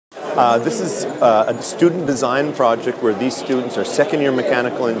This is a student design project where these students are second-year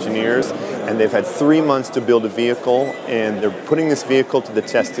mechanical engineers, and they've had 3 months to build a vehicle, and they're putting this vehicle to the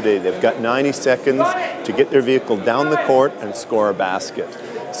test today. They've got 90 seconds to get their vehicle down the court and score a basket.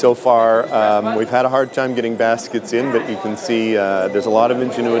 So far, we've had a hard time getting baskets in, but you can see there's a lot of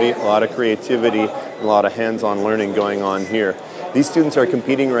ingenuity, a lot of creativity, and a lot of hands-on learning going on here. These students are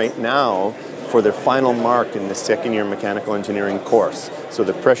competing right now for their final mark in the second-year mechanical engineering course. So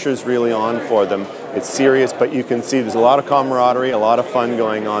the pressure's really on for them. It's serious, but you can see there's a lot of camaraderie, a lot of fun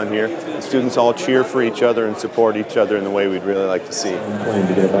going on here. The students all cheer for each other and support each other in the way we'd really like to see. Playing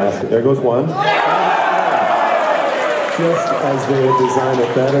to get a basket. There goes one. Just as they had designed,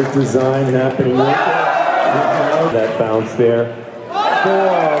 a better design happening right there. That bounce there.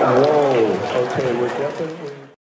 Oh, whoa. Okay, we're definitely...